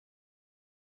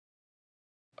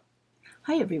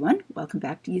Hi everyone, welcome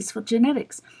back to Useful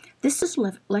Genetics. This is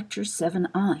lecture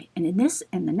 7i, and in this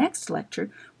and the next lecture,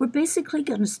 we're basically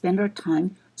going to spend our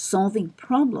time solving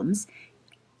problems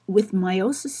with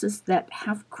meioses that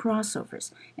have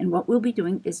crossovers. And what we'll be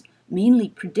doing is mainly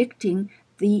predicting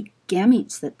the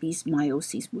gametes that these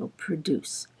meioses will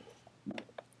produce.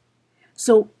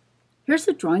 So here's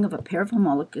a drawing of a pair of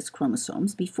homologous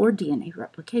chromosomes before DNA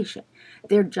replication.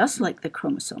 They're just like the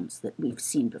chromosomes that we've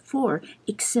seen before,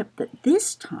 except that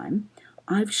this time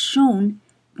I've shown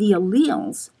the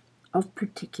alleles of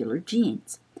particular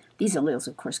genes. These alleles,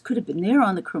 of course, could have been there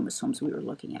on the chromosomes we were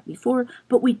looking at before,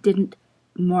 but we didn't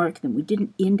mark them. We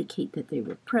didn't indicate that they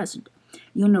were present.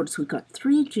 You'll notice we've got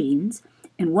 3 genes,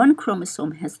 and one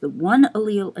chromosome has the 1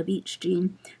 allele of each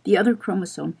gene. The other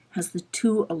chromosome has the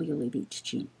 2 allele of each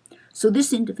gene. So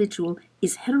this individual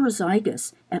is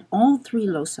heterozygous at all 3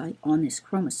 loci on this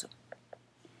chromosome.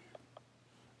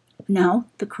 Now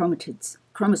the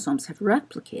chromosomes have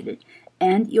replicated,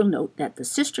 and you'll note that the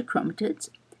sister chromatids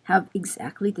have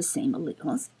exactly the same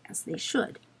alleles as they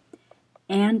should.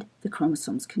 And the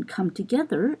chromosomes can come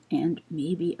together and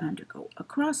maybe undergo a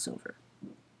crossover.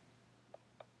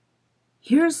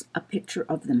 Here's a picture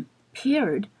of them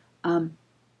paired,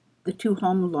 the 2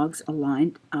 homologs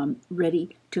aligned,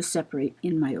 ready to separate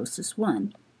in meiosis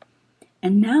 1.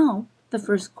 And now the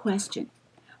first question.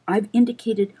 I've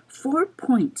indicated 4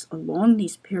 points along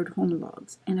these paired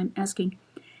homologs, and I'm asking,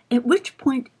 at which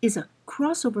point is a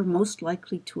crossover most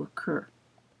likely to occur?